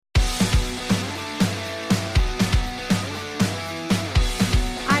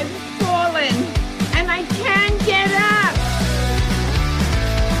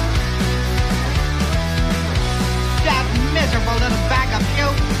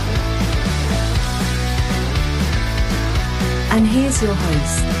here's your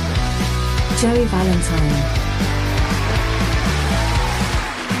host, Joey Valentine.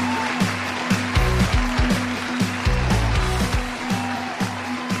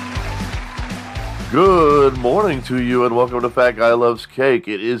 Good morning to you, and welcome to Fat Guy Loves Cake.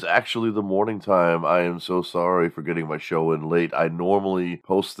 It is actually the morning time. I am so sorry for getting my show in late. I normally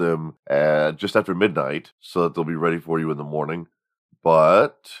post them just after midnight so that they'll be ready for you in the morning.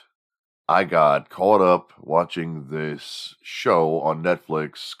 But I got caught up watching this show on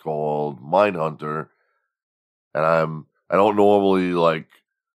Netflix called Mindhunter, and I don't normally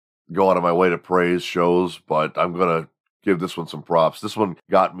go out of my way to praise shows, but I'm gonna give this one some props. This one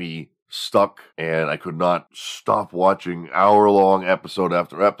got me stuck, and I could not stop watching hour-long episode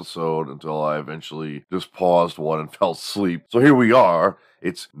after episode until I eventually just paused one and fell asleep. So here we are.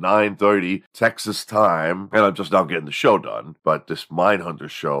 It's 9:30 Texas time, and I'm just now getting the show done. But this Mindhunter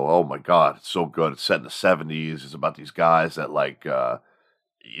show, oh my God, it's so good. It's set in the 70s. It's about these guys that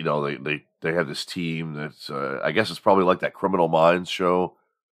they have this team that's, I guess it's probably like that Criminal Minds show,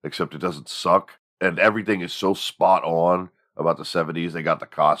 except it doesn't suck. And everything is so spot on about the 70s. They got the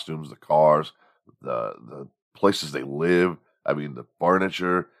costumes, the cars, the places they live. I mean, the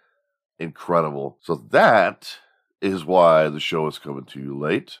furniture, incredible. So that is why the show is coming to you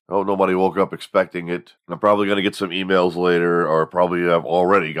late. Oh, nobody woke up expecting it. I'm probably going to get some emails later, or probably have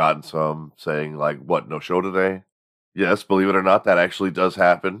already gotten some saying what, no show today? Yes, believe it or not, that actually does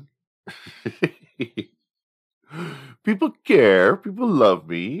happen. People care. People love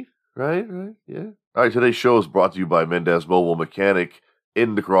me. Right, yeah. All right, today's show is brought to you by Mendez Mobile Mechanic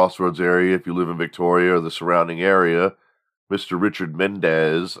in the Crossroads area. If you live in Victoria or the surrounding area, Mr. Richard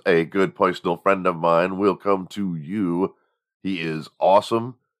Mendez, a good personal friend of mine, will come to you. He is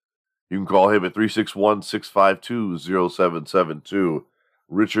awesome. You can call him at 361-652-0772.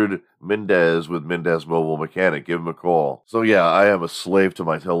 Richard Mendez with Mendez Mobile Mechanic. Give him a call. So yeah, I am a slave to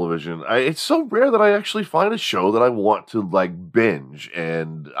my television. It's so rare that I actually find a show that I want to binge,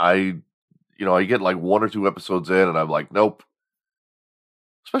 and I get one or two episodes in, and I'm like, nope.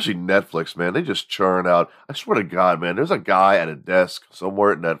 Especially Netflix, man. They just churn out. I swear to God, man, there's a guy at a desk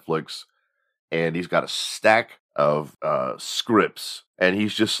somewhere at Netflix, and he's got a stack of scripts, and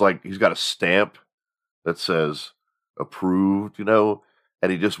he's just he's got a stamp that says approved,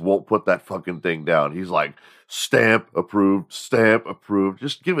 and he just won't put that fucking thing down. He's like, stamp approved,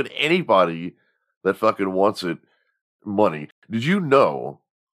 just giving anybody that fucking wants it money. Did you know,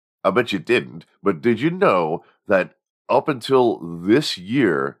 I bet you didn't, but did you know that up until this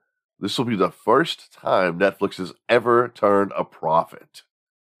year, this will be the first time Netflix has ever turned a profit?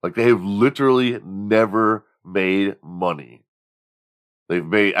 They have literally never made money. They've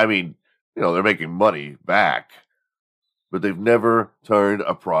made, they're making money back, but they've never turned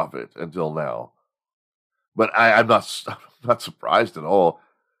a profit until now. But I'm not surprised at all.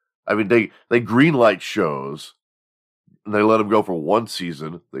 I mean, they greenlight shows, and they let them go for one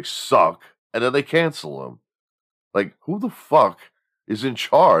season. They suck, and then they cancel them. Who the fuck is in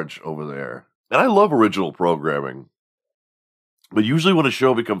charge over there? And I love original programming, but usually when a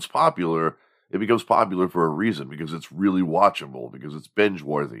show becomes popular, it becomes popular for a reason, because it's really watchable, because it's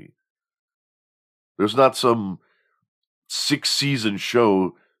binge-worthy. There's not some 6-season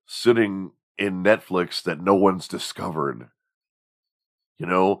show sitting in Netflix that no one's discovered.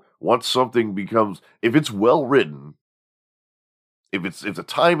 Once something becomes, if it's well written, if the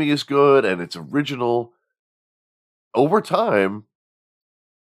timing is good and it's original, over time,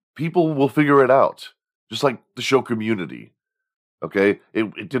 people will figure it out. Just like the show Community. Okay?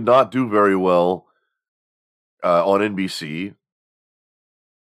 It did not do very well on NBC.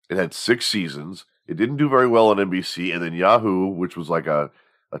 It had 6 seasons. It didn't do very well on NBC, and then Yahoo, which was a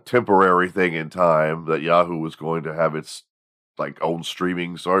temporary thing in time, that Yahoo was going to have its own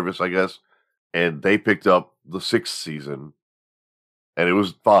streaming service, I guess, and they picked up the 6th season, and it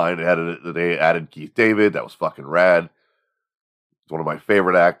was fine. They added Keith David. That was fucking rad. It's one of my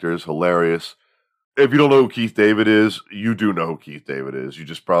favorite actors. Hilarious. If you don't know who Keith David is, you do know who Keith David is. You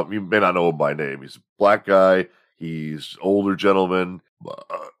may not know him by name. He's a black guy. He's older gentleman.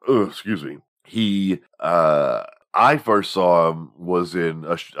 Excuse me. I first saw him was in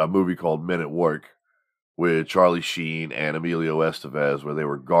a movie called Men at Work with Charlie Sheen and Emilio Estevez, where they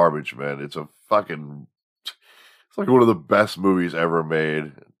were garbage men. It's one of the best movies ever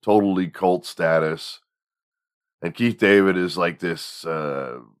made. Totally cult status. And Keith David is this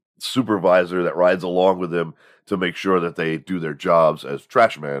supervisor that rides along with him to make sure that they do their jobs as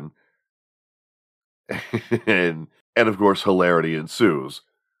trash men. and of course, hilarity ensues.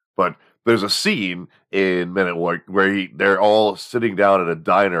 But there's a scene in Men at Work where they're all sitting down at a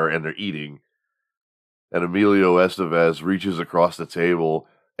diner and they're eating. And Emilio Estevez reaches across the table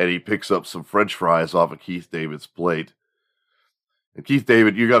and he picks up some French fries off of Keith David's plate. And Keith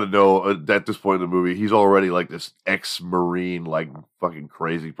David, you got to know, at this point in the movie, he's already like this ex-Marine, like fucking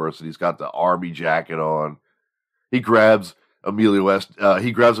crazy person. He's got the army jacket on. He grabs Emilio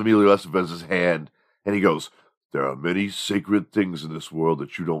Estevez's hand and he goes, "There are many sacred things in this world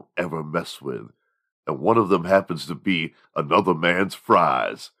that you don't ever mess with. And one of them happens to be another man's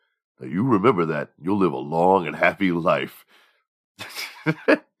fries. Now you remember that, you'll live a long and happy life."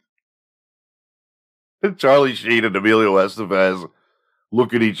 And Charlie Sheen and Emilio Estevez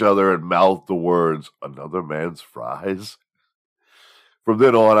look at each other and mouth the words, "Another man's fries?" From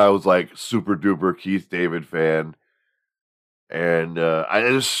then on, I was like super duper Keith David fan. And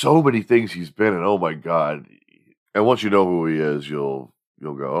there's so many things he's been in. Oh my God. And once you know who he is, you'll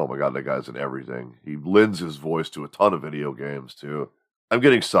go, "Oh my God, that guy's in everything." He lends his voice to a ton of video games too. I'm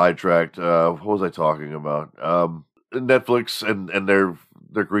getting sidetracked. What was I talking about? Netflix and their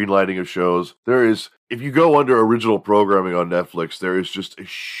greenlighting of shows. There is, if you go under original programming on Netflix, there is just a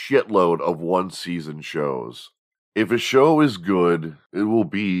shitload of one-season shows. If a show is good, it will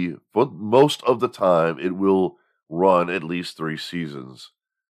be, for most of the time, it will run at least 3 seasons.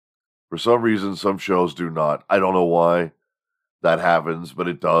 For some reason, some shows do not. I don't know why that happens, but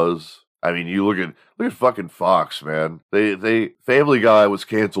it does. I mean, you look at fucking Fox, man. They Family Guy was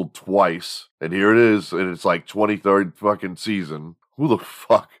canceled twice, and here it is, and it's like 23rd fucking season. Who the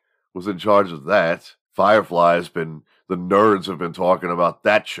fuck was in charge of that? The nerds have been talking about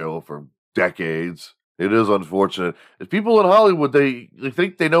that show for decades. It is unfortunate. If people in Hollywood, they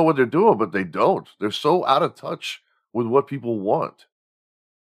think they know what they're doing, but they don't. They're so out of touch with what people want.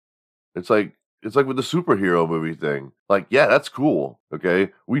 It's like with the superhero movie thing. Like, yeah, that's cool.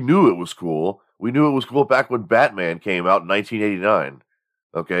 Okay. We knew it was cool. We knew it was cool back when Batman came out in 1989.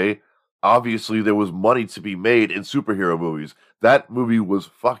 Okay. Obviously, there was money to be made in superhero movies. That movie was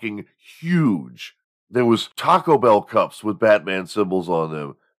fucking huge. There was Taco Bell cups with Batman symbols on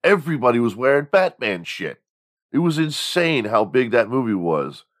them. Everybody was wearing Batman shit. It was insane how big that movie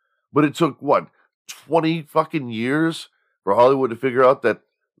was. But it took, 20 fucking years for Hollywood to figure out that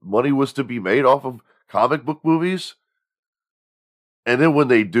money was to be made off of comic book movies? And then when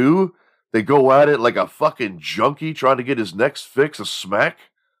they do, they go at it like a fucking junkie trying to get his next fix a smack?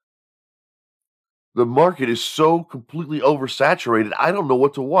 The market is so completely oversaturated, I don't know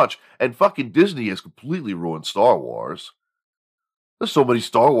what to watch. And fucking Disney has completely ruined Star Wars. There's so many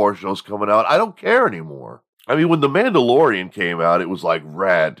Star Wars shows coming out, I don't care anymore. I mean, when The Mandalorian came out, it was like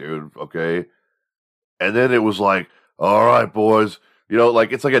rad, dude, okay? And then it was like, all right, boys,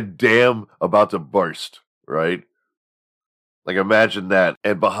 it's like a dam about to burst, right? Like, imagine that.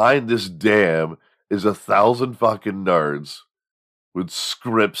 And behind this dam is 1,000 fucking nerds with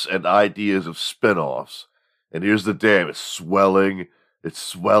scripts and ideas of spin-offs. And here's the dam. It's swelling.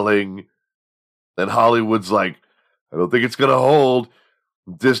 Then Hollywood's like, I don't think it's going to hold.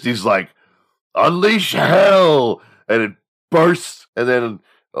 Disney's like, unleash hell. And it bursts. And then,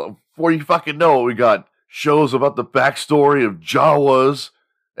 before you fucking know it, we got shows about the backstory of Jawas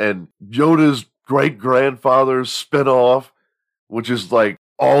and Yoda's great-grandfather's spinoff, which is like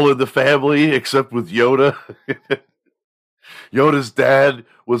all in the family except with Yoda. Yoda's dad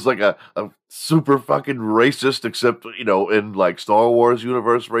was like a super fucking racist, except, in like Star Wars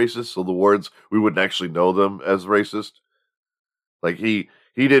universe racist, so the words, we wouldn't actually know them as racist. Like he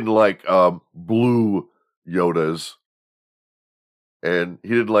didn't like blue Yodas, and he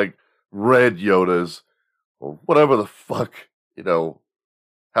didn't like red Yodas, or whatever the fuck,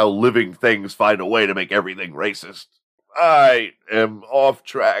 how living things find a way to make everything racist. I am off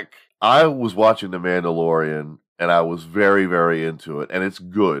track. I was watching The Mandalorian, and I was very, very into it, and it's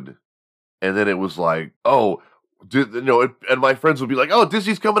good. And then it was like, and my friends would be like, oh,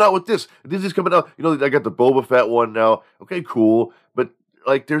 Disney's coming out with this. Disney's coming out. I got the Boba Fett one now. Okay, cool. But,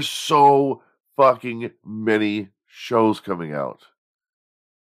 like, there's so fucking many shows coming out.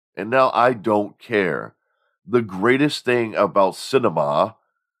 And now I don't care. The greatest thing about cinema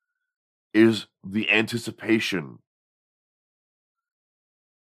is the anticipation.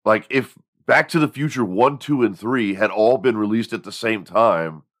 Like, if Back to the Future 1, 2, and 3 had all been released at the same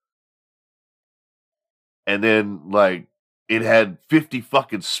time, and then, like, it had 50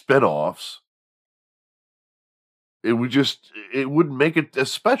 fucking spinoffs, it wouldn't make it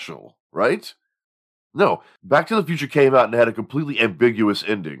as special, right? No, Back to the Future came out and had a completely ambiguous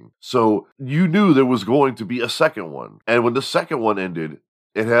ending. So you knew there was going to be a second one. And when the second one ended,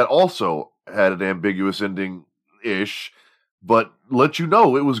 it had also had an ambiguous ending-ish, but let you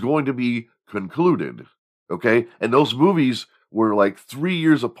know it was going to be concluded. Okay? And those movies were like 3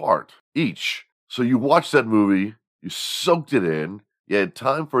 years apart each. So you watched that movie, you soaked it in, you had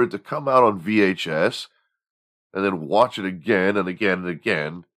time for it to come out on VHS, and then watch it again and again and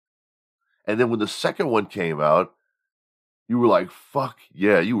again. And then when the second one came out, you were like, fuck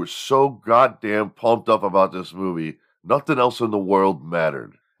yeah, you were so goddamn pumped up about this movie. Nothing else in the world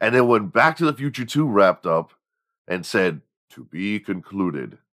mattered. And then when Back to the Future 2 wrapped up and said, to be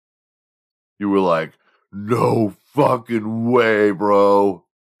concluded, you were like, no fucking way, bro.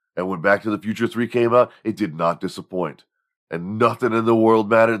 And when Back to the Future 3 came out, it did not disappoint. And nothing in the world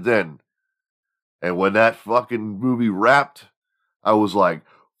mattered then. And when that fucking movie wrapped, I was like,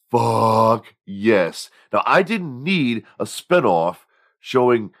 fuck yes. Now, I didn't need a spinoff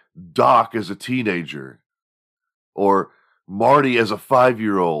showing Doc as a teenager or Marty as a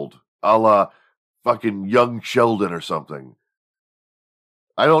 5-year-old, a la fucking Young Sheldon or something.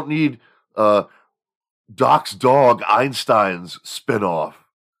 I don't need Doc's dog Einstein's spinoff.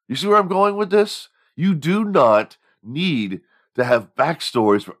 You see where I'm going with this? You do not need to have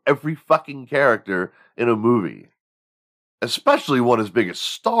backstories for every fucking character in a movie. Especially one as big as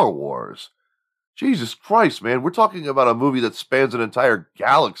Star Wars. Jesus Christ, man. We're talking about a movie that spans an entire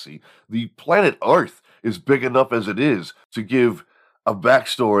galaxy. The planet Earth is big enough as it is to give a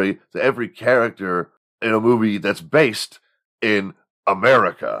backstory to every character in a movie that's based in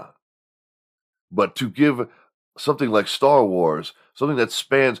America. But to give something like Star Wars, something that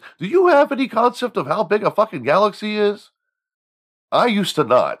spans... Do you have any concept of how big a fucking galaxy is? I used to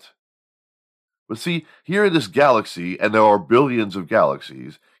not. But see, here in this galaxy, and there are billions of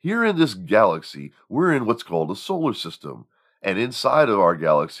galaxies, here in this galaxy, we're in what's called a solar system. And inside of our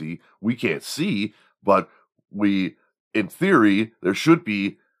galaxy, we can't see, but in theory, there should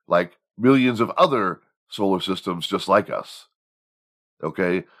be like millions of other solar systems just like us.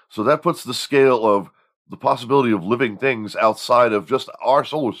 Okay? So that puts the scale of the possibility of living things outside of just our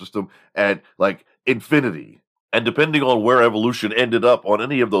solar system at like infinity. And depending on where evolution ended up on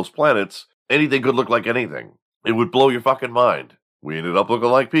any of those planets, anything could look like anything. It would blow your fucking mind. We ended up looking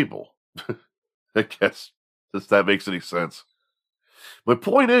like people. I guess if that makes any sense. My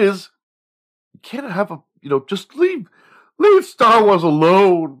point is, you can't have just leave Star Wars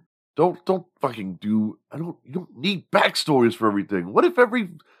alone. Don't fucking do. You don't need backstories for everything. What if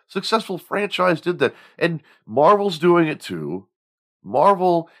every successful franchise did that? And Marvel's doing it too.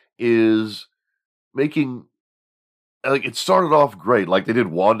 Marvel is making, like, it started off great. Like they did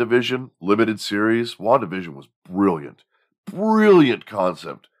WandaVision, limited series. WandaVision was brilliant. Brilliant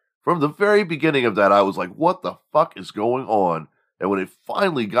concept. From the very beginning of that, I was like, what the fuck is going on? And when it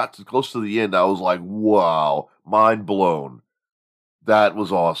finally got close to the end, I was like, wow, mind blown. That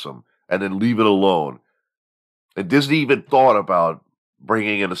was awesome. And then leave it alone. And Disney even thought about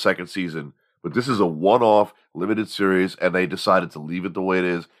bringing in a second season. But this is a one-off limited series, and they decided to leave it the way it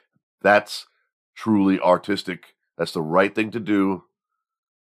is. That's truly artistic. That's the right thing to do.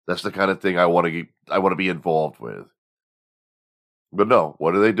 That's the kind of thing I want to be involved with. But no,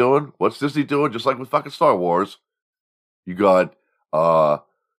 what are they doing? What's Disney doing? Just like with fucking Star Wars. You got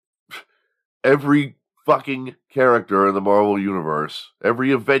every fucking character in the Marvel Universe,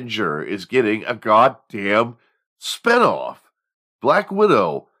 every Avenger is getting a goddamn spinoff. Black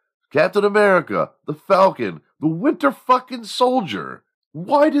Widow, Captain America, the Falcon, the Winter fucking Soldier.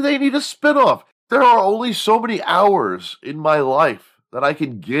 Why do they need a spinoff? There are only so many hours in my life that I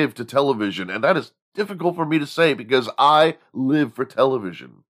can give to television, and that is difficult for me to say because I live for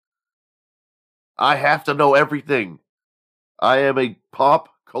television. I have to know everything. I am a pop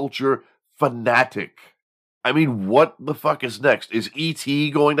culture fanatic. I mean, what the fuck is next? Is E.T.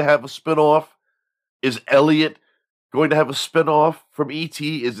 going to have a spinoff? Is Elliot going to have a spinoff from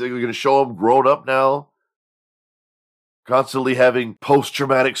E.T.? Is they going to show him grown up now? Constantly having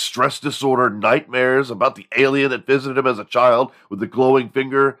post-traumatic stress disorder nightmares about the alien that visited him as a child with the glowing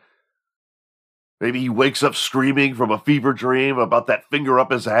finger. Maybe he wakes up screaming from a fever dream about that finger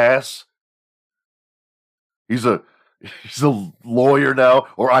up his ass. He's a lawyer now,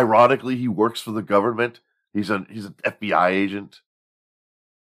 or ironically, he works for the government. He's an FBI agent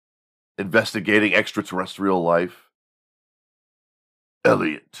investigating extraterrestrial life.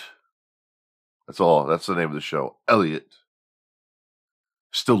 Elliot. That's all. That's the name of the show. Elliot.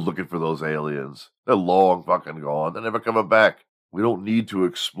 Still looking for those aliens. They're long fucking gone. They're never coming back. We don't need to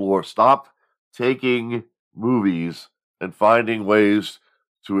explore. Stop taking movies and finding ways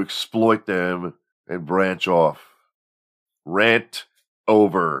to exploit them and branch off. Rant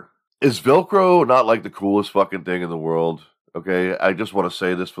over. Is Velcro not like the coolest fucking thing in the world? Okay, I just want to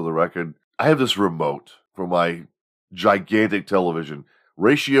say this for the record. I have this remote for my gigantic television.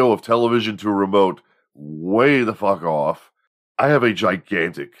 Ratio of television to remote way the fuck off. I have a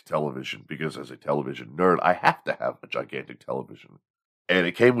gigantic television because as a television nerd, I have to have a gigantic television. And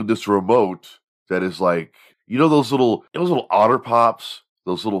it came with this remote that is like, those little Otter Pops,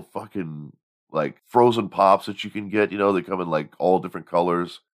 those little fucking like frozen pops that you can get, they come in like all different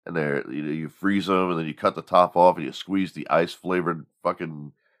colors and you freeze them and then you cut the top off and you squeeze the ice flavored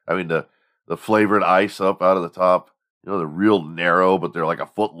the flavored ice up out of the top. They're real narrow, but they're like a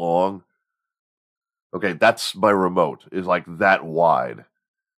foot long. Okay, that's my remote, is like that wide,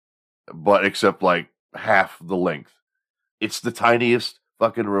 but except like half the length. It's the tiniest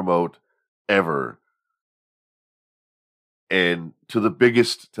fucking remote ever. And to the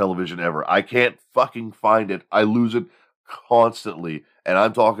biggest television ever. I can't fucking find it. I lose it constantly. And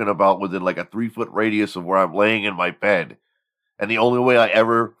I'm talking about within like a 3-foot radius of where I'm laying in my bed. And the only way I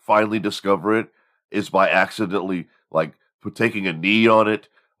ever finally discover it is by accidentally like taking a knee on it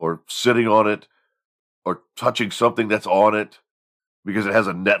or sitting on it or touching something that's on it because it has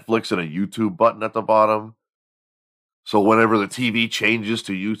a Netflix and a YouTube button at the bottom. So whenever the TV changes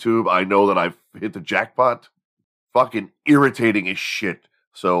to YouTube, I know that I've hit the jackpot. Fucking irritating as shit.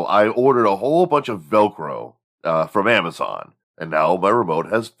 So I ordered a whole bunch of Velcro from Amazon. And now my remote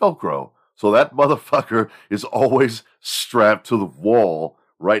has Velcro. So that motherfucker is always strapped to the wall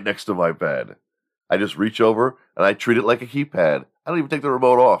right next to my bed. I just reach over and I treat it like a keypad. I don't even take the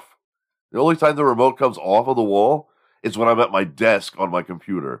remote off. The only time the remote comes off of the wall is when I'm at my desk on my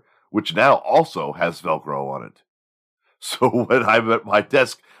computer, which now also has Velcro on it. So when I'm at my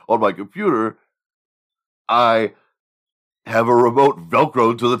desk on my computer, I have a remote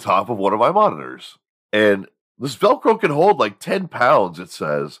Velcroed to the top of one of my monitors. And this Velcro can hold like 10 pounds, it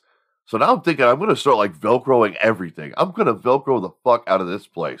says. So now I'm thinking I'm going to start like Velcroing everything. I'm going to Velcro the fuck out of this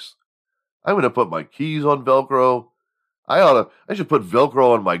place. I'm going to put my keys on Velcro. I should put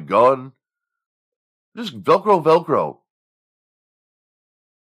Velcro on my gun. Just Velcro.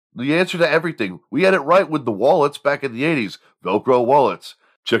 The answer to everything. We had it right with the wallets back in the 80s. Velcro wallets.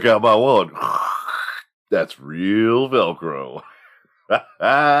 Check out my wallet. That's real Velcro.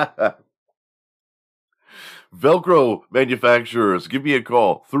 Velcro manufacturers, give me a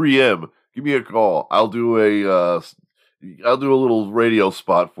call. 3M, give me a call. I'll do a little radio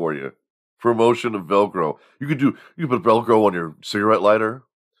spot for you. Promotion of Velcro. You can put Velcro on your cigarette lighter.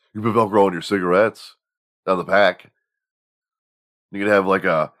 You can put Velcro on your cigarettes down the pack. You can have like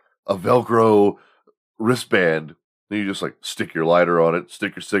a Velcro wristband. Then you just like stick your lighter on it,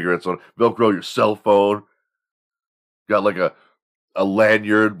 stick your cigarettes on it, Velcro your cell phone. Got like a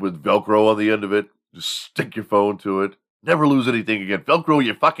lanyard with Velcro on the end of it. Just stick your phone to it. Never lose anything again. Velcro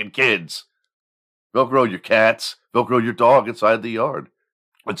your fucking kids. Velcro your cats. Velcro your dog inside the yard.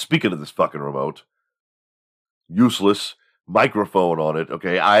 And speaking of this fucking remote, useless microphone on it,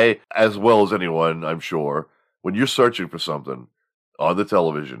 okay? I, as well as anyone, I'm sure, when you're searching for something on the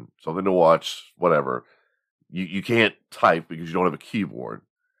television, something to watch, whatever, you can't type because you don't have a keyboard.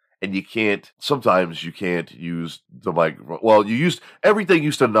 And sometimes you can't use the microphone. Well, everything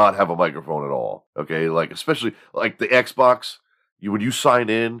used to not have a microphone at all. Okay, like especially like the Xbox, when you sign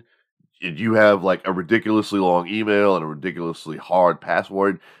in, and you have like a ridiculously long email and a ridiculously hard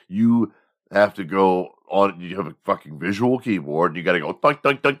password, you have to go on. You have a fucking visual keyboard, and you got to go dunk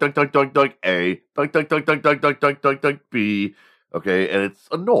dunk dunk dunk dunk dunk dunk A, dunk dunk dunk dunk dunk dunk dunk dunk dunk B. Okay, and it's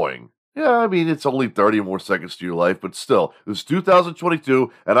annoying. Yeah, I mean, it's only 30 more seconds to your life, but still, it's 2022,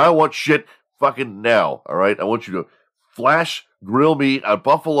 and I want shit fucking now, all right? I want you to flash grill meat at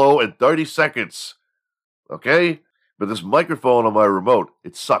Buffalo in 30 seconds, okay? But this microphone on my remote,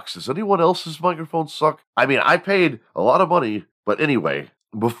 it sucks. Does anyone else's microphone suck? I mean, I paid a lot of money, but anyway,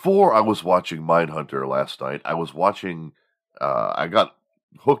 before I was watching Mindhunter last night, I was watching, I got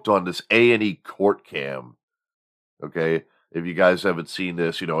hooked on this A&E court cam, okay? If you guys haven't seen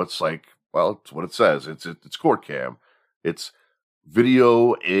this, it's like, well, it's what it says. It's court cam. It's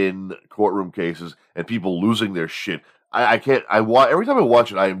video in courtroom cases and people losing their shit. Every time I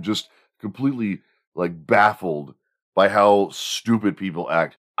watch it, I am just completely like baffled by how stupid people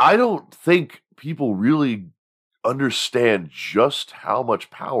act. I don't think people really understand just how much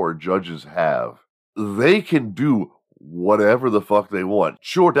power judges have. They can do whatever the fuck they want.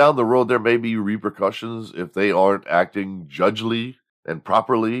 Sure, down the road there may be repercussions if they aren't acting judgely and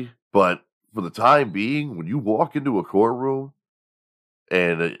properly, but for the time being, when you walk into a courtroom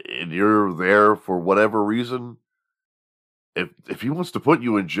and you're there for whatever reason, if he wants to put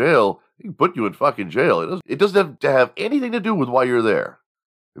you in jail, he can put you in fucking jail. It doesn't have to have anything to do with why you're there.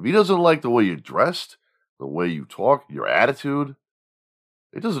 If he doesn't like the way you're dressed, the way you talk, your attitude,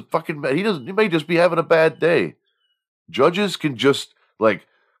 it doesn't fucking matter. He may just be having a bad day. Judges can just, like,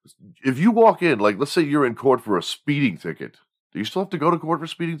 if you walk in, like, let's say you're in court for a speeding ticket, Do you still have to go to court for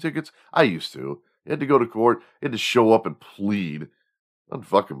speeding tickets? I used to. You had to go to court. You had to show up and plead.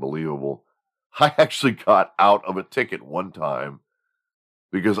 Unfucking believable. I actually got out of a ticket one time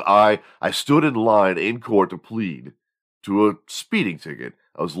because I stood in line in court to plead to a speeding ticket.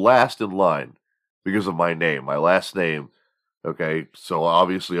 I was last in line because of my name, my last name. Okay, so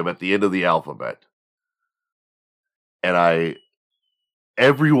obviously I'm at the end of the alphabet. And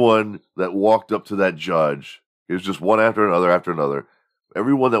everyone that walked up to that judge, it was just one after another,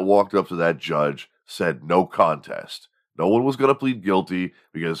 everyone that walked up to that judge said no contest. No one was going to plead guilty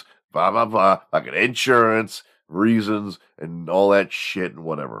because blah, blah, blah, like an insurance, reasons, and all that shit and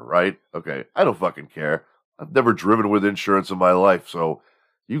whatever, right? Okay, I don't fucking care. I've never driven with insurance in my life, so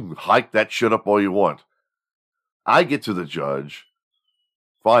you can hike that shit up all you want. I get to the judge,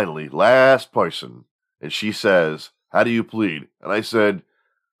 finally, last person, and she says, how do you plead? And I said,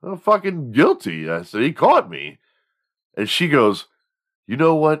 I'm fucking guilty. I said, he caught me. And she goes, you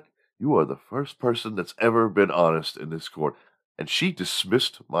know what? You are the first person that's ever been honest in this court. And she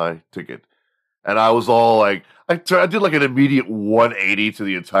dismissed my ticket. And I was all like, I did like an immediate 180 to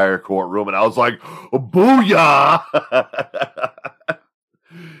the entire courtroom. And I was like, booyah!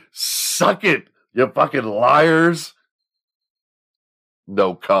 Suck it, you fucking liars.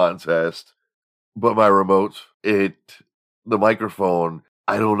 No contest. But my remote, the microphone,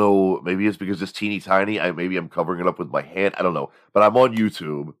 I don't know, maybe it's because it's teeny tiny. Maybe I'm covering it up with my hand. I don't know. But I'm on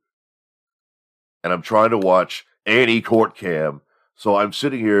YouTube. And I'm trying to watch A&E Court Cam. So I'm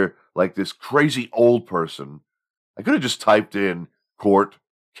sitting here like this crazy old person. I could have just typed in Court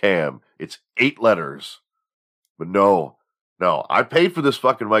Cam. It's 8 letters. But no, I paid for this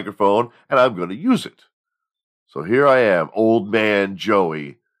fucking microphone and I'm going to use it. So here I am, old man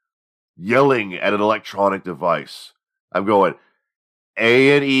Joey, yelling at an electronic device. I'm going,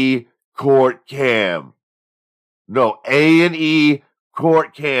 A&E Court Cam. No, A&E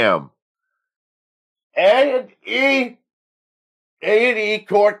Court Cam. A&E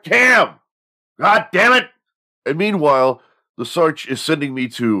Court Cam. God damn it. And meanwhile, the search is sending me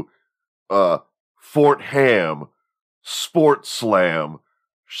to Fort Ham, Sport Slam,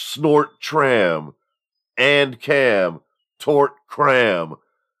 Snort Tram, and Cam, Tort Cram.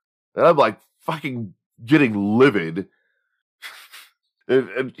 And I'm like fucking getting livid.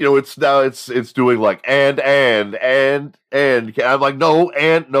 And you know, it's doing like and I'm like no.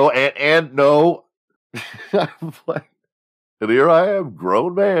 I'm like, and here I am,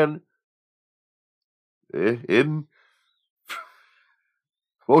 grown man, in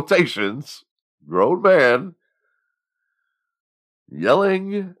quotations, grown man,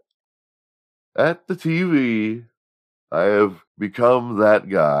 yelling at the TV. I have become that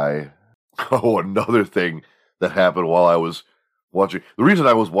guy. Oh, another thing that happened while I was watching. The reason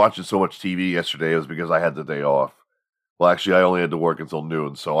I was watching so much TV yesterday was because I had the day off. Well, actually, I only had to work until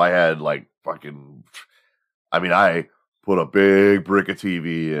noon, so I had like fucking. I mean, I put a big brick of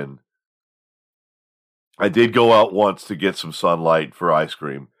TV in. I did go out once to get some sunlight for ice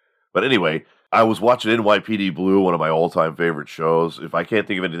cream. But anyway, I was watching NYPD Blue, one of my all-time favorite shows. If I can't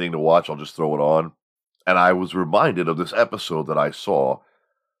think of anything to watch, I'll just throw it on. And I was reminded of this episode that I saw.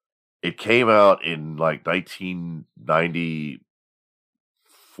 It came out in like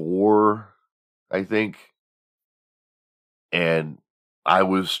 1994, I think. And I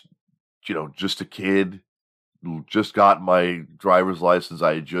was, just a kid. Just got my driver's license.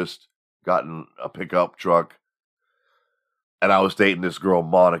 I had just gotten a pickup truck. And I was dating this girl,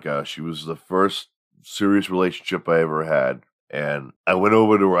 Monica. She was the first serious relationship I ever had. And I went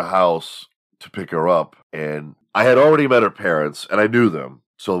over to her house to pick her up. And I had already met her parents, and I knew them.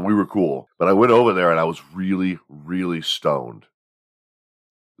 So we were cool. But I went over there, and I was really, really stoned.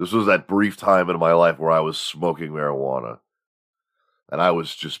 This was that brief time in my life where I was smoking marijuana. And I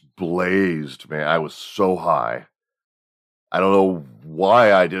was just blazed, man. I was so high. I don't know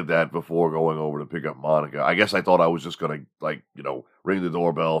why I did that before going over to pick up Monica. I guess I thought I was just going to, ring the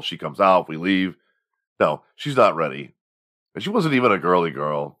doorbell. She comes out, we leave. No, she's not ready. And she wasn't even a girly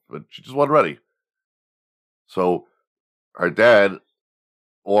girl, but she just wasn't ready. So her dad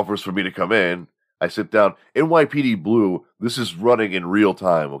offers for me to come in. I sit down. NYPD Blue, this is running in real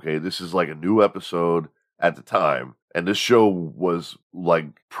time, okay? This is like a new episode at the time. And this show was like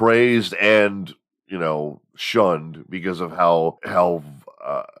praised and, shunned because of how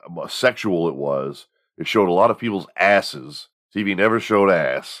sexual it was. It showed a lot of people's asses. TV never showed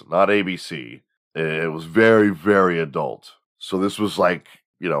ass, not ABC. It was very, very adult. So this was like,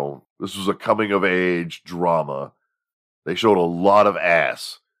 this was a coming of age drama. They showed a lot of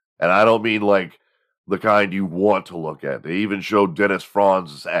ass. And I don't mean like the kind you want to look at. They even showed Dennis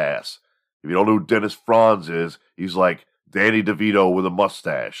Franz's ass. If you don't know who Dennis Franz is, he's like Danny DeVito with a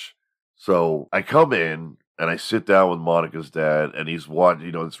mustache. So I come in and I sit down with Monica's dad, and he's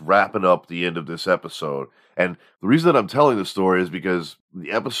watching, it's wrapping up the end of this episode. And the reason that I'm telling this story is because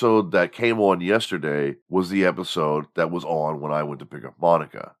the episode that came on yesterday was the episode that was on when I went to pick up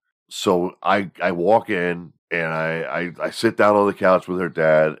Monica. So I walk in and I sit down on the couch with her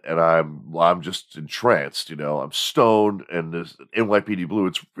dad, and I'm just entranced, I'm stoned, and this NYPD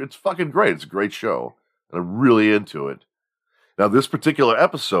Blue, it's fucking great. It's a great show, and I'm really into it. Now, this particular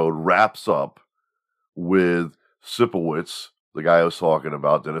episode wraps up with Sipowicz, the guy I was talking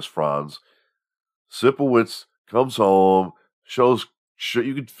about, Dennis Franz. Sipowicz comes home,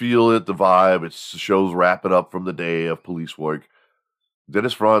 you can feel it, the vibe. It's the show's wrapping up from the day of police work.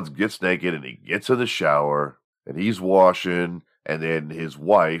 Dennis Franz gets naked and he gets in the shower and he's washing, and then his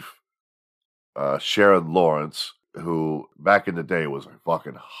wife, Sharon Lawrence, who back in the day was a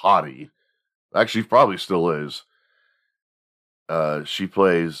fucking hottie, actually probably still is. She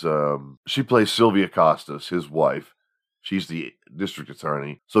plays Sylvia Costas, his wife. She's the district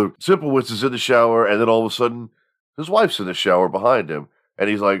attorney. So Sipowicz is in the shower, and then all of a sudden, his wife's in the shower behind him, and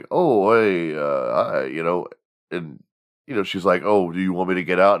he's like, "Oh, hey, she's like, "Oh, do you want me to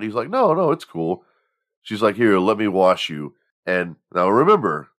get out?" And he's like, "No, it's cool." She's like, "Here, let me wash you." And now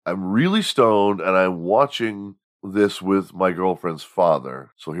remember, I'm really stoned, and I'm watching this with my girlfriend's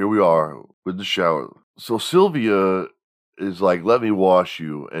father. So here we are with the shower. So Sylvia is like, "Let me wash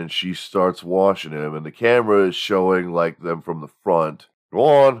you," and she starts washing him, and the camera is showing like them from the front. Go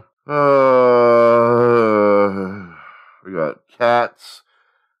on. We got cats,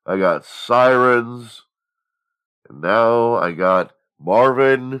 I got sirens, and now I got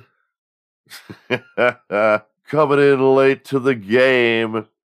Marvin coming in late to the game.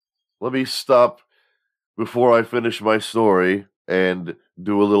 Let me stop before I finish my story and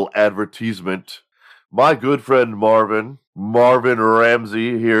do a little advertisement. My good friend Marvin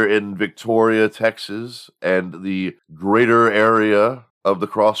Ramsey here in Victoria, Texas, and the greater area of the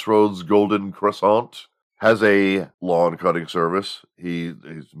Crossroads Golden Crescent, has a lawn cutting service.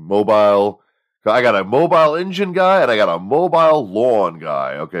 He's mobile. I got a mobile engine guy and I got a mobile lawn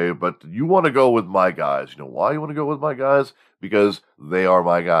guy, okay? But you want to go with my guys. You know why you want to go with my guys? Because they are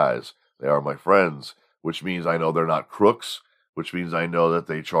my guys. They are my friends, which means I know they're not crooks, which means I know that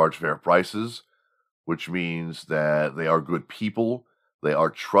they charge fair prices, which means that they are good people. They are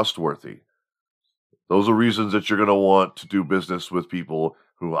trustworthy. Those are reasons that you're going to want to do business with people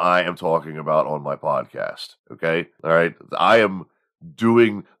who I am talking about on my podcast. Okay? All right? I am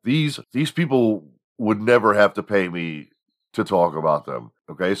doing these people would never have to pay me to talk about them.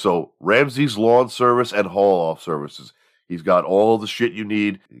 Okay? So Ramsey's Lawn Service and Haul Off Services. He's got all the shit you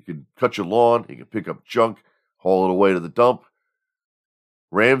need. He can cut your lawn. He can pick up junk, haul it away to the dump.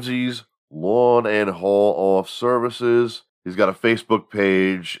 Ramsey's Lawn and Haul Off Services. He's got a Facebook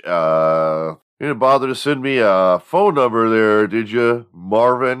page. You didn't bother to send me a phone number there, did you,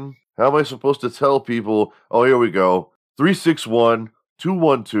 Marvin? How am I supposed to tell people? Oh, here we go.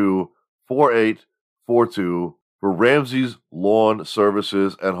 361-212-4842 for Ramsey's Lawn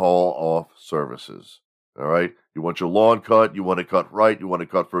Services and Haul Off Services. All right? You want your lawn cut. You want it cut right. You want it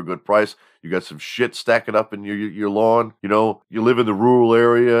cut for a good price. You got some shit stacking up in your lawn. You know, you live in the rural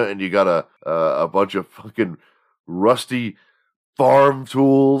area and you got a bunch of fucking rusty farm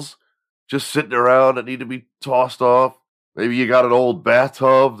tools just sitting around that need to be tossed off. Maybe you got an old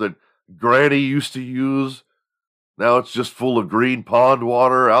bathtub that Granny used to use. Now it's just full of green pond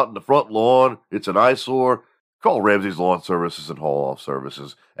water out in the front lawn. It's an eyesore. Call Ramsey's Lawn Services and Haul Off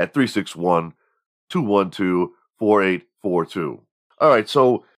Services at 361-212-4842. All right,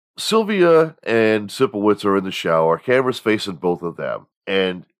 so Sylvia and Sipowicz are in the shower. Camera's facing both of them.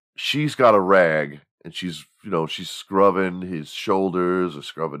 And she's got a rag. And she's scrubbing his shoulders or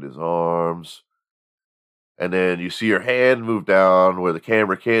scrubbing his arms. And then you see her hand move down where the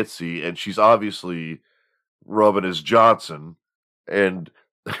camera can't see. And she's obviously rubbing his Johnson. And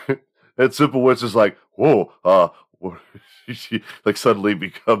Sipowicz is like, whoa, she like suddenly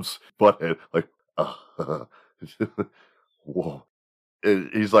becomes butthead. Like, whoa.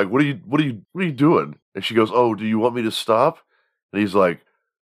 And he's like, what are you doing? And she goes, oh, do you want me to stop? And he's like,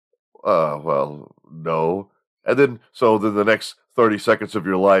 well, no. And then the next 30 seconds of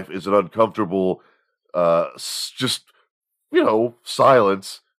your life is an uncomfortable, silence.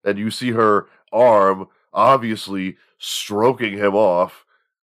 And you see her arm obviously stroking him off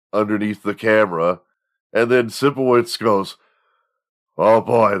underneath the camera. And then Sipowicz goes, oh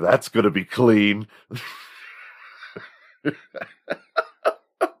boy, that's going to be clean.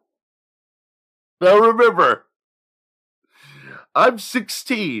 Now remember, I'm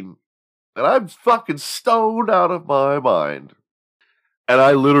 16. And I'm fucking stoned out of my mind. And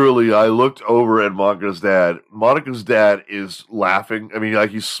I looked over at Monica's dad. Monica's dad is laughing. I mean,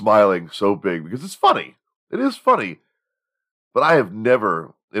 like he's smiling so big because it's funny. It is funny. But I have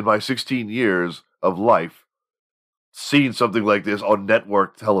never, in my 16 years of life, seen something like this on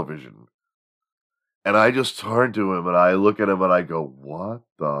network television. And I just turn to him and I look at him and I go, what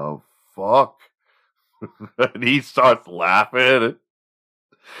the fuck? And he starts laughing.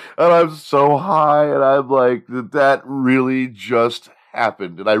 And I'm so high and I'm like, did that really just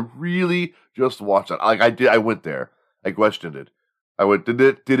happened? And I really just watched that. Like I went there. I questioned it. I went, did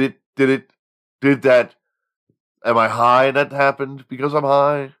that, am I high and that happened because I'm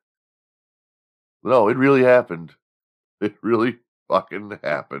high? No, it really happened. It really fucking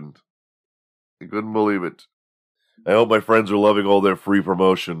happened. I couldn't believe it. I hope my friends are loving all their free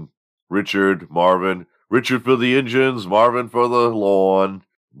promotion. Richard, Marvin. Richard for the engines, Marvin for the lawn.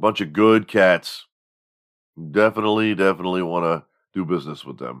 Bunch of good cats. Definitely want to do business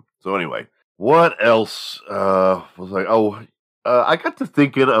with them. So anyway, what else was I? I got to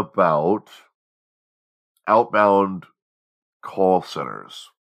thinking about outbound call centers.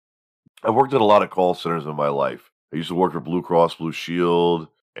 I've worked at a lot of call centers in my life. I used to work for Blue Cross Blue Shield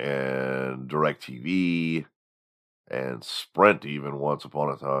and DirecTV and Sprint even once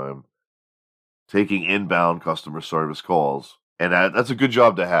upon a time, taking inbound customer service calls. And that's a good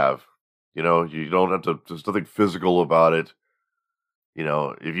job to have. You know, you don't have to, there's nothing physical about it. You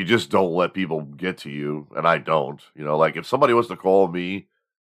know, if you just don't let people get to you, and I don't, you know, like if somebody wants to call me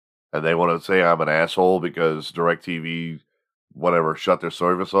and they want to say I'm an asshole because DirecTV, whatever, shut their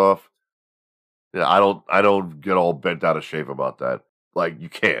service off, yeah, I don't get all bent out of shape about that. Like, you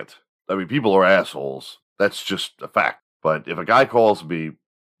can't. I mean, people are assholes. That's just a fact. But if a guy calls me,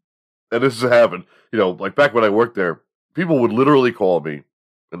 and this has happened, you know, like back when I worked there, people would literally call me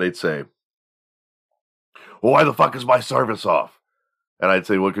and they'd say, well, why the fuck is my service off? And I'd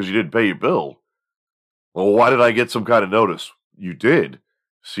say, well, because you didn't pay your bill. Well, why did I get some kind of notice? You did.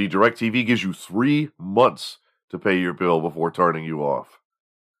 See, DirecTV gives you 3 months to pay your bill before turning you off.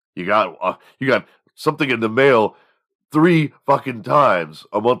 You got something in the mail 3 fucking times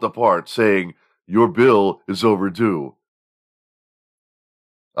a month apart saying your bill is overdue.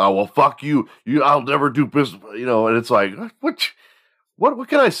 Oh, well, fuck you. I'll never do business. You know, and it's like, what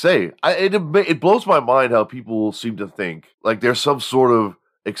can I say? It blows my mind how people seem to think like there's some sort of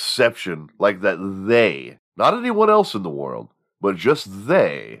exception, like that they, not anyone else in the world, but just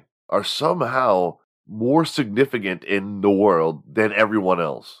they are somehow more significant in the world than everyone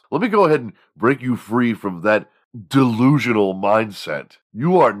else. Let me go ahead and break you free from that delusional mindset.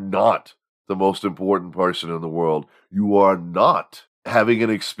 You are not the most important person in the world. You are not having an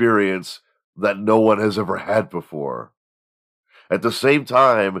experience that no one has ever had before. At the same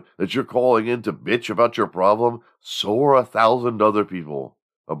time that you're calling in to bitch about your problem, so are 1,000 other people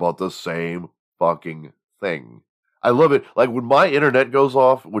about the same fucking thing. I love it. Like when my internet goes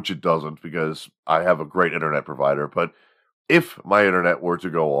off, which it doesn't because I have a great internet provider, but if my internet were to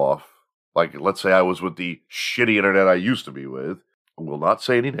go off, like let's say I was with the shitty internet I used to be with, I will not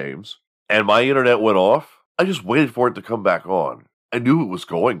say any names, and my internet went off, I just waited for it to come back on. I knew it was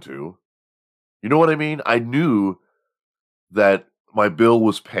going to. You know what I mean? I knew that my bill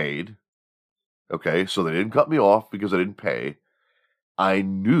was paid. Okay, so they didn't cut me off because I didn't pay. I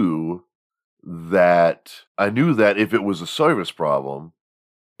knew that if it was a service problem,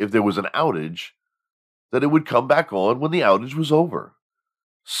 if there was an outage, that it would come back on when the outage was over.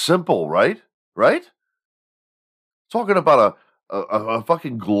 Simple, right? Right? Talking about a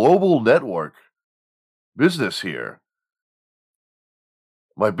fucking global network business here.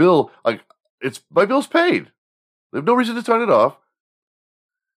 My bill, my bill's paid. They have no reason to turn it off.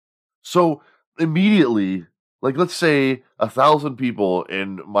 So immediately, like let's say 1,000 people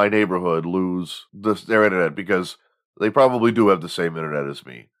in my neighborhood lose their internet because they probably do have the same internet as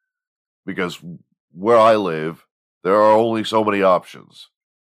me. Because where I live, there are only so many options.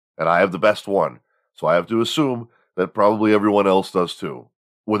 And I have the best one. So I have to assume that probably everyone else does too.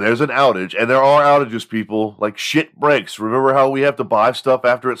 When there's an outage, and there are outages, people, like shit breaks. Remember how we have to buy stuff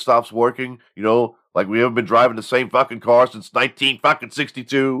after it stops working? You know, like we haven't been driving the same fucking car since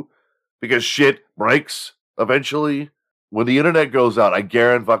 1962 because shit breaks eventually. When the internet goes out, I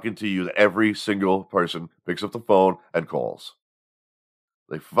guarantee you that every single person picks up the phone and calls.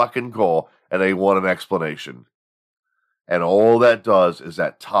 They fucking call and they want an explanation. And all that does is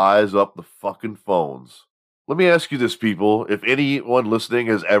that ties up the fucking phones. Let me ask you this, people. If anyone listening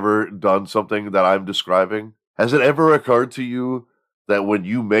has ever done something that I'm describing, has it ever occurred to you that when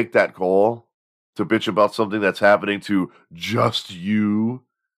you make that call to bitch about something that's happening to just you,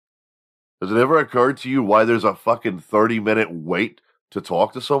 Has it ever occurred to you why there's a fucking 30-minute wait to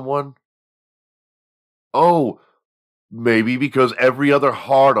talk to someone? Oh, maybe because every other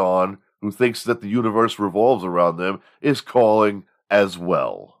hard-on who thinks that the universe revolves around them is calling as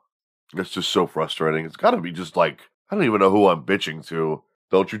well. It's just so frustrating. It's gotta be just like, I don't even know who I'm bitching to.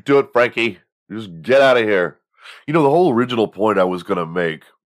 Don't you do it, Frankie. Just get out of here. You know, the whole original point I was gonna make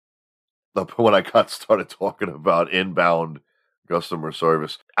when I got started talking about inbound customer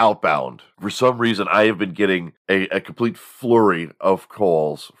service, outbound. For some reason, I have been getting a complete flurry of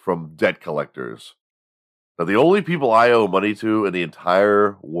calls from debt collectors. Now, the only people I owe money to in the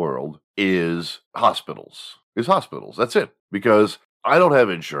entire world is hospitals. That's it. Because I don't have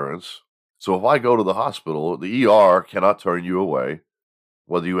insurance. So if I go to the hospital, the ER cannot turn you away,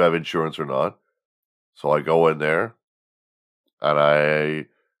 whether you have insurance or not. So I go in there and I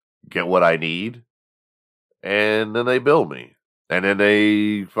get what I need, and then they bill me. And then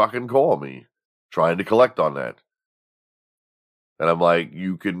they fucking call me trying to collect on that. And I'm like,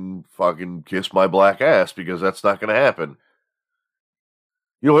 you can fucking kiss my black ass because that's not going to happen.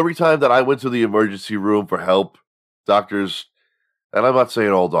 You know, every time that I went to the emergency room for help, doctors, and I'm not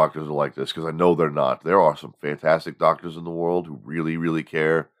saying all doctors are like this because I know they're not. There are some fantastic doctors in the world who really, really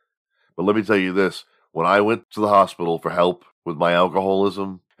care. But let me tell you this. When I went to the hospital for help with my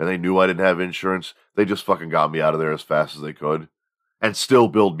alcoholism and they knew I didn't have insurance, they just fucking got me out of there as fast as they could and still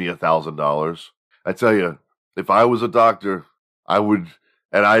billed me $1,000. I tell you, if I was a doctor, I would,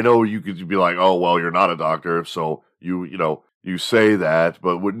 and I know you could be like, oh, well, you're not a doctor, so you say that,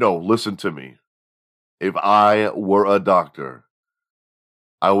 but no, listen to me. If I were a doctor,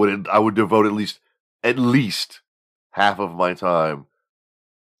 I would devote at least half of my time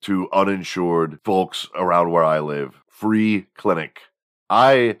to uninsured folks around where I live. Free clinic.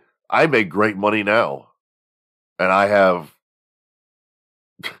 I make great money now. And I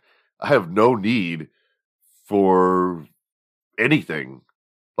have no need for anything.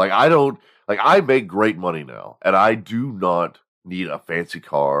 I make great money now. And I do not need a fancy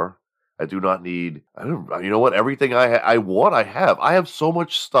car. I do not need, you know what? Everything I want, I have. I have so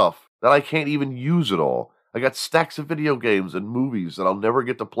much stuff that I can't even use it all. I got stacks of video games and movies that I'll never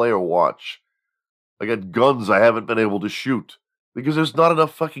get to play or watch. I got guns I haven't been able to shoot. Because there's not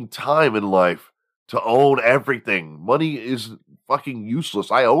enough fucking time in life to own everything. Money is fucking useless.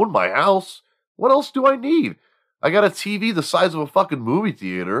 I own my house. What else do I need? I got a TV the size of a fucking movie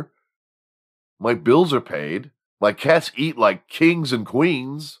theater. My bills are paid. My cats eat like kings and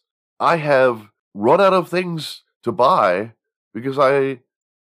queens. I have run out of things to buy because I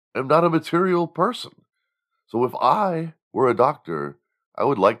am not a material person. So if I were a doctor, I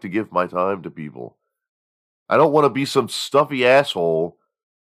would like to give my time to people. I don't want to be some stuffy asshole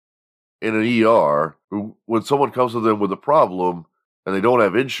in an ER who, when someone comes to them with a problem and they don't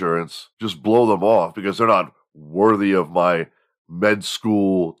have insurance, just blow them off because they're not worthy of my med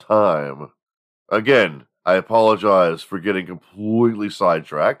school time. Again, I apologize for getting completely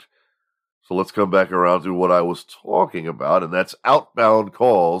sidetracked. So let's come back around to what I was talking about, and that's outbound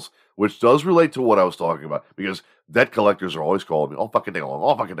calls, which does relate to what I was talking about, because debt collectors are always calling me all fucking day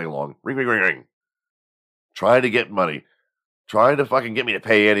long. Ring, ring, ring, ring. Trying to get money. Trying to fucking get me to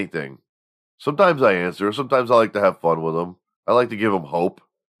pay anything. Sometimes I answer. Sometimes I like to have fun with them. I like to give them hope.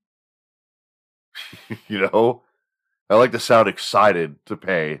 You know? I like to sound excited to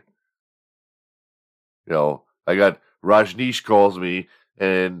pay. You know, I got Rajneesh calls me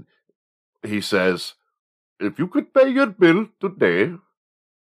and he says, if you could pay your bill today,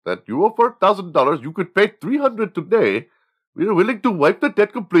 that you owe $4,000, you could pay $300 today. We're willing to wipe the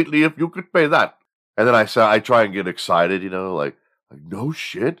debt completely if you could pay that. And then I try and get excited, like no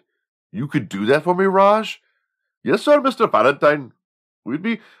shit. You could do that for me, Raj? Yes, sir, Mr. Valentine. We'd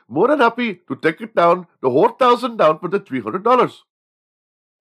be more than happy to take it down, the whole $1,000 down for the $300.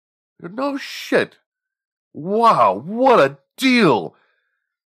 No shit. Wow, what a deal.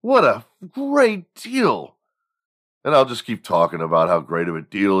 What a great deal. And I'll just keep talking about how great of a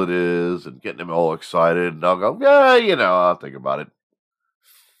deal it is and getting them all excited. And I'll go, yeah, I'll think about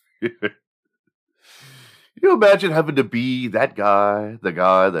it. Can you imagine having to be that guy, the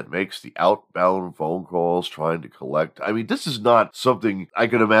guy that makes the outbound phone calls trying to collect? I mean, this is not something I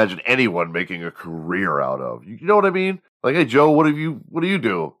can imagine anyone making a career out of. You know what I mean? Like, hey, Joe, what do you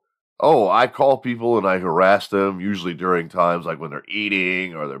do? Oh, I call people and I harass them, usually during times like when they're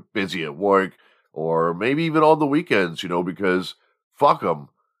eating or they're busy at work or maybe even on the weekends, because fuck them.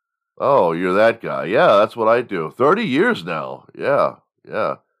 Oh, you're that guy. Yeah, that's what I do. 30 years now. Yeah.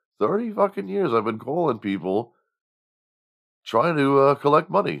 30 fucking years I've been calling people trying to collect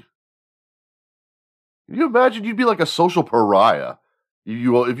money. Can you imagine you'd be like a social pariah?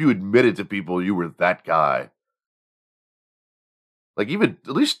 If you admitted to people you were that guy. Like, even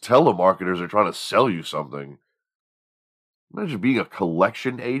at least telemarketers are trying to sell you something. Imagine being a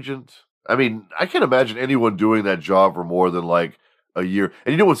collection agent. I mean, I can't imagine anyone doing that job for more than like a year.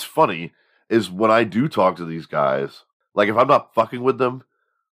 And you know what's funny is when I do talk to these guys, like if I'm not fucking with them,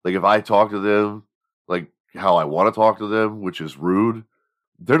 like if I talk to them like how I want to talk to them, which is rude,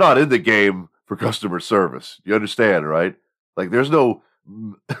 they're not in the game for customer service. You understand, right? Like there's no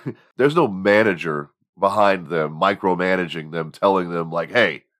there's no manager behind them micromanaging them, telling them like,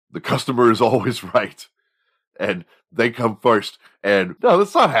 "Hey, the customer is always right." And they come first. And no,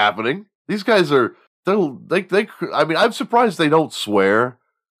 that's not happening. These guys are they I mean, I'm surprised they don't swear.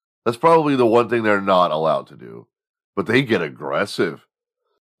 That's probably the one thing they're not allowed to do. But they get aggressive.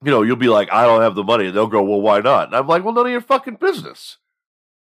 You know, you'll be like, "I don't have the money." And they'll go, "Well, why not?" And I'm like, "Well, none of your fucking business."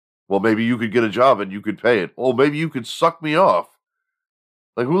 "Well, maybe you could get a job and you could pay it." "Well, maybe you could suck me off."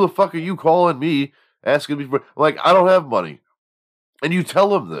 Like, who the fuck are you calling me asking me for, like, I don't have money. And you tell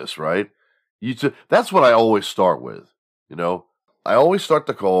them this, right? That's what I always start with, you know? I always start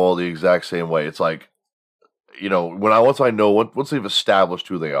the call the exact same way. It's like, you know, once they've established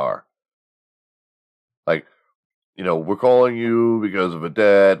who they are. Like, you know, "We're calling you because of a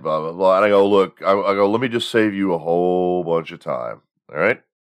debt, blah, blah, blah." And I go, "Look, I go, let me just save you a whole bunch of time. All right?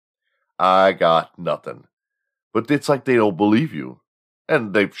 I got nothing." But it's like they don't believe you.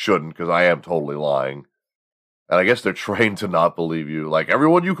 And they shouldn't, because I am totally lying. And I guess they're trained to not believe you. Like,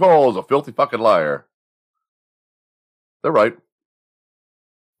 everyone you call is a filthy fucking liar. They're right.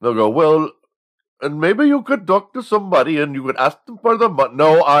 They'll go, "Well, and maybe you could talk to somebody and you could ask them for the money."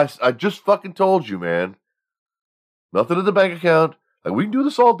 No, I just fucking told you, man. Nothing in the bank account. Like, we can do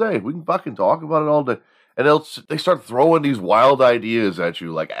this all day. We can fucking talk about it all day. And they start throwing these wild ideas at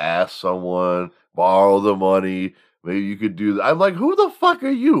you, like ask someone, borrow the money. Maybe you could do that. I'm like, who the fuck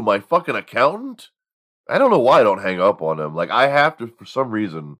are you? My fucking accountant? I don't know why I don't hang up on them. Like, I have to, for some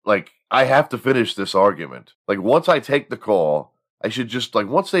reason, like, I have to finish this argument. Like, once I take the call, I should just, like,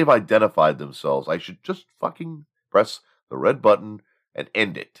 once they've identified themselves, I should just fucking press the red button and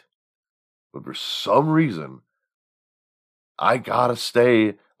end it. But for some reason, I gotta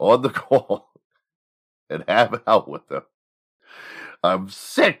stay on the call and have it out with them. I'm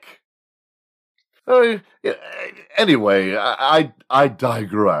sick. Yeah, anyway, I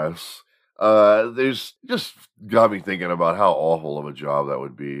digress. There's just got me thinking about how awful of a job that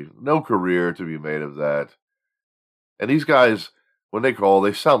would be. No career to be made of that. And these guys, when they call,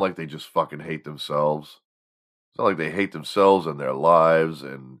 they sound like they just fucking hate themselves. It's not like they hate themselves and their lives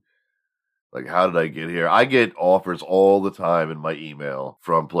and like, how did I get here? I get offers all the time in my email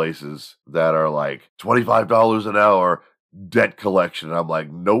from places that are like $25 an hour debt collection. And I'm like,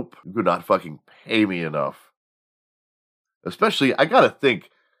 nope, you could not fucking pay me enough. Especially, I gotta think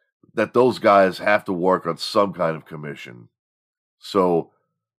that those guys have to work on some kind of commission. So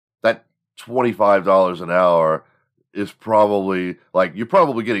that $25 an hour is probably like, you're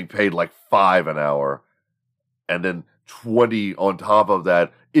probably getting paid like $5 an hour. And then 20 on top of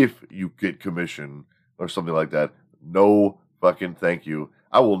that if you get commission or something like that. No fucking thank you.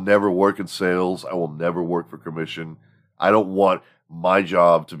 I will never work in sales. I will never work for commission. I don't want my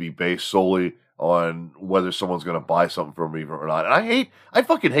job to be based solely on whether someone's going to buy something from me or not. And I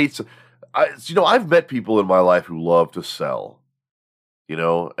fucking hate, I've met people in my life who love to sell,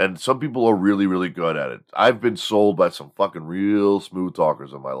 and some people are really, really good at it. I've been sold by some fucking real smooth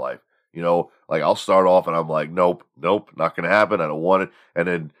talkers in my life. Like I'll start off and I'm like, nope, not going to happen. I don't want it. And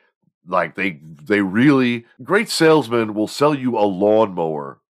then like they really great salesmen will sell you a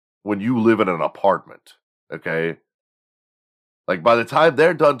lawnmower when you live in an apartment. Okay. Like by the time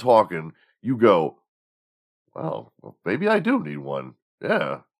they're done talking, you go, well, maybe I do need one.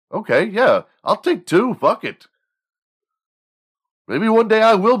 Yeah. Okay. Yeah. I'll take two. Fuck it. Maybe one day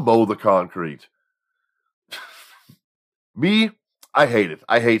I will mow the concrete. Me, I hate it.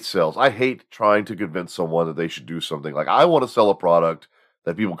 I hate sales. I hate trying to convince someone that they should do something. Like, I want to sell a product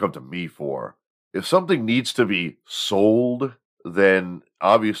that people come to me for. If something needs to be sold, then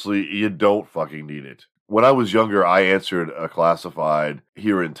obviously you don't fucking need it. When I was younger, I answered a classified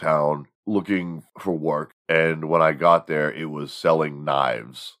here in town looking for work. And when I got there, it was selling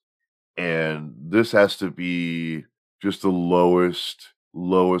knives. And this has to be just the lowest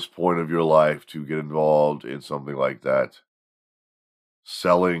point of your life to get involved in something like that.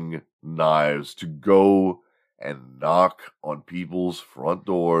 Selling knives, to go and knock on people's front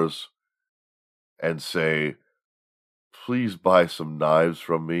doors and say, please buy some knives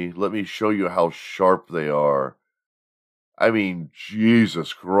from me. Let me show you how sharp they are. I mean,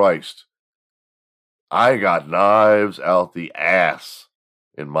 Jesus Christ. I got knives out the ass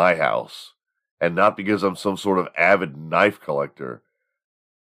in my house. And not because I'm some sort of avid knife collector,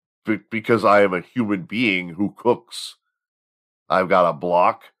 but because I am a human being who cooks. I've got a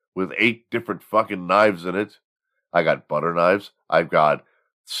block with 8 different fucking knives in it. I got butter knives. I've got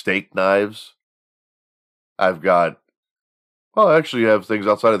steak knives. I've got, well, I actually have things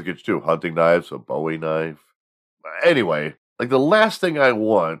outside of the kitchen too. Hunting knives, a Bowie knife. Anyway, like the last thing I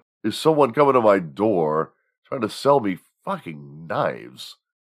want is someone coming to my door trying to sell me fucking knives.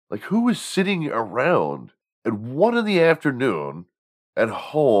 Like, who is sitting around at 1 PM at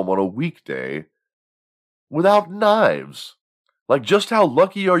home on a weekday without knives? Like, just how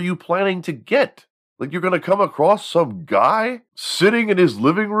lucky are you planning to get? Like, you're going to come across some guy sitting in his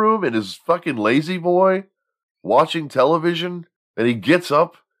living room in his fucking lazy boy watching television, and he gets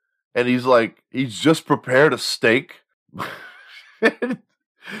up and he's like, he's just prepared a steak.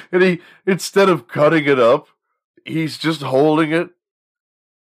 And he, instead of cutting it up, he's just holding it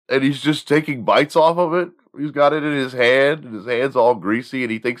and he's just taking bites off of it. He's got it in his hand and his hand's all greasy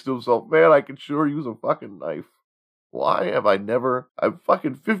and he thinks to himself, man, I could sure use a fucking knife. Why have I never, I'm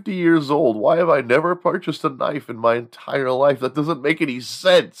fucking 50 years old. Why have I never purchased a knife in my entire life? That doesn't make any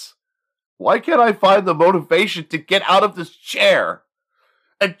sense. Why can't I find the motivation to get out of this chair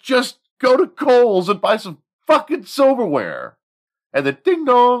and just go to Kohl's and buy some fucking silverware? And then ding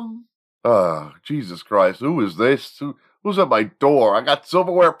dong. Oh, Jesus Christ. Who is this? Who's at my door? I got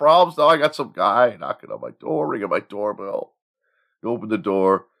silverware problems. Now I got some guy knocking on my door, ringing my doorbell. You open the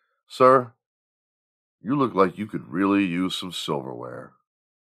door. Sir, you look like you could really use some silverware.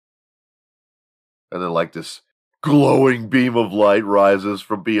 And then like this glowing beam of light rises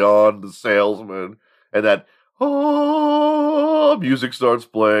from beyond the salesman. And that music starts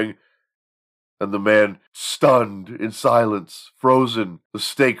playing. And the man, stunned, in silence, frozen, the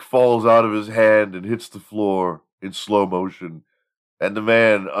steak falls out of his hand and hits the floor in slow motion. And the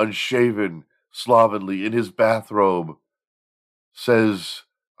man, unshaven, slovenly, in his bathrobe, says,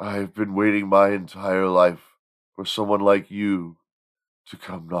 I've been waiting my entire life for someone like you to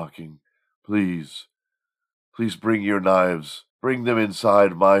come knocking. Please bring your knives. Bring them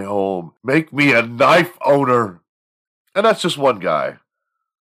inside my home. Make me a knife owner. And that's just one guy.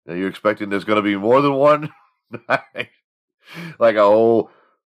 Now you're expecting there's going to be more than one? Like a whole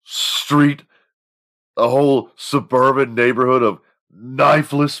street, a whole suburban neighborhood of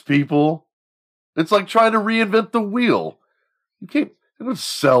knifeless people? It's like trying to reinvent the wheel. You don't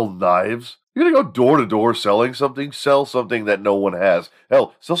sell knives. You're going to go door to door selling something? Sell something that no one has.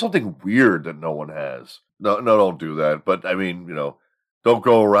 Hell, sell something weird that no one has. No, don't do that. But, I mean, don't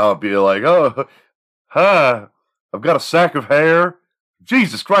go around being like, oh, I've got a sack of hair.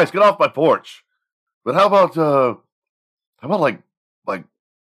 Jesus Christ, get off my porch. But how about like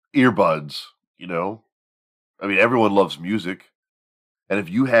earbuds, I mean, everyone loves music. And if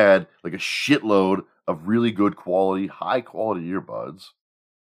you had like a shitload of really good quality, high quality earbuds,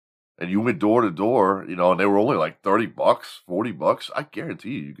 and you went door to door, and they were only like $30, $40, I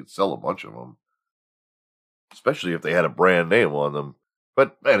guarantee you could sell a bunch of them. Especially if they had a brand name on them.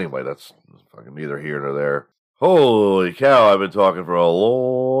 But anyway, that's fucking neither here nor there. Holy cow, I've been talking for a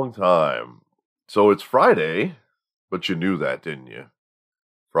long time. So it's Friday, but you knew that, didn't you?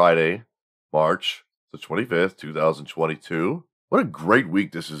 Friday, March the 25th, 2022. What a great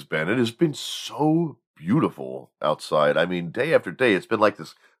week this has been. It has been so beautiful outside. I mean, day after day, it's been like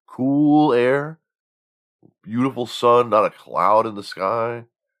this cool air, beautiful sun, not a cloud in the sky.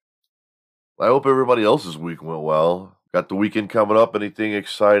 I hope everybody else's week went well. Got the weekend coming up. Anything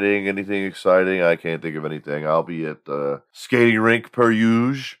exciting? I can't think of anything. I'll be at the skating rink per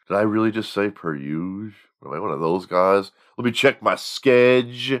usual. Did I really just say per usual? Am I one of those guys? Let me check my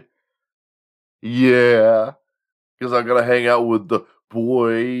schedule. Yeah. Because I'm going to hang out with the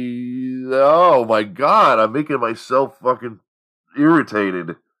boys. Oh my God. I'm making myself fucking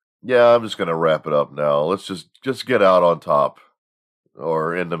irritated. Yeah, I'm just going to wrap it up now. Let's just get out on top.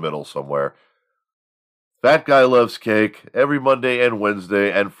 Or in the middle somewhere. Fat Guy Loves Cake every Monday and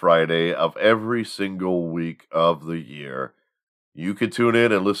Wednesday and Friday of every single week of the year. You can tune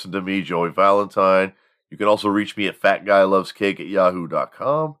in and listen to me, Joey Valentine. You can also reach me at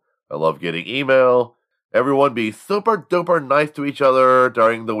fatguylovescake@yahoo.com. I love getting email. Everyone be super duper nice to each other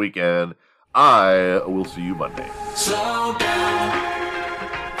during the weekend. I will see you Monday. Slow down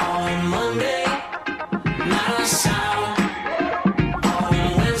on Monday, not a sound.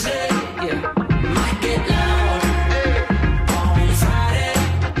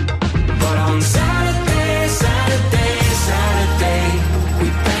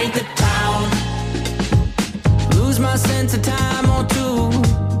 Sense of time or 2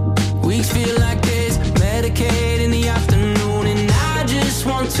 weeks feel like this, Medicaid in the afternoon, and I just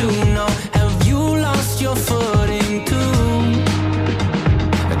want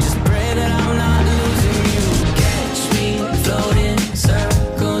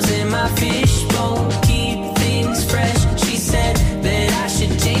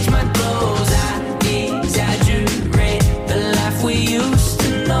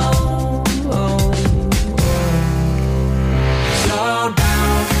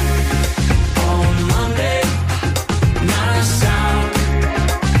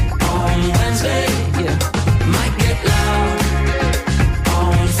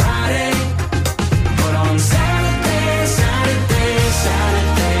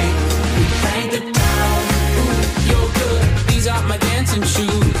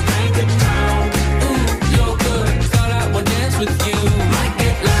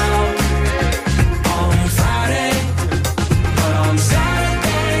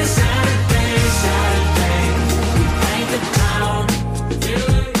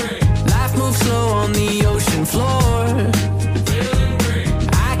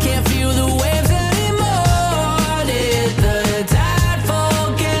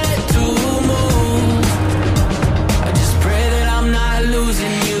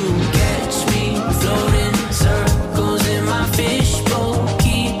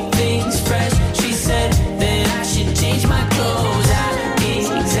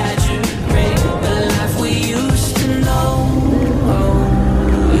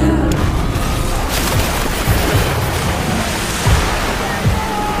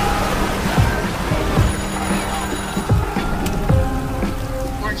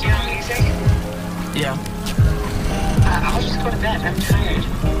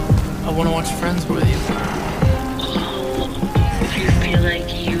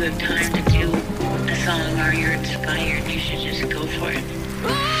tired, you should just go for it.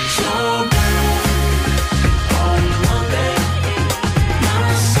 Slow down on Monday, not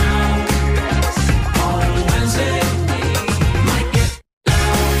a sound on Wednesday. Might get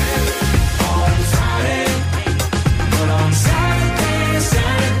loud on Friday, but on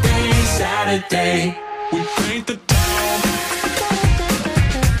Saturday, we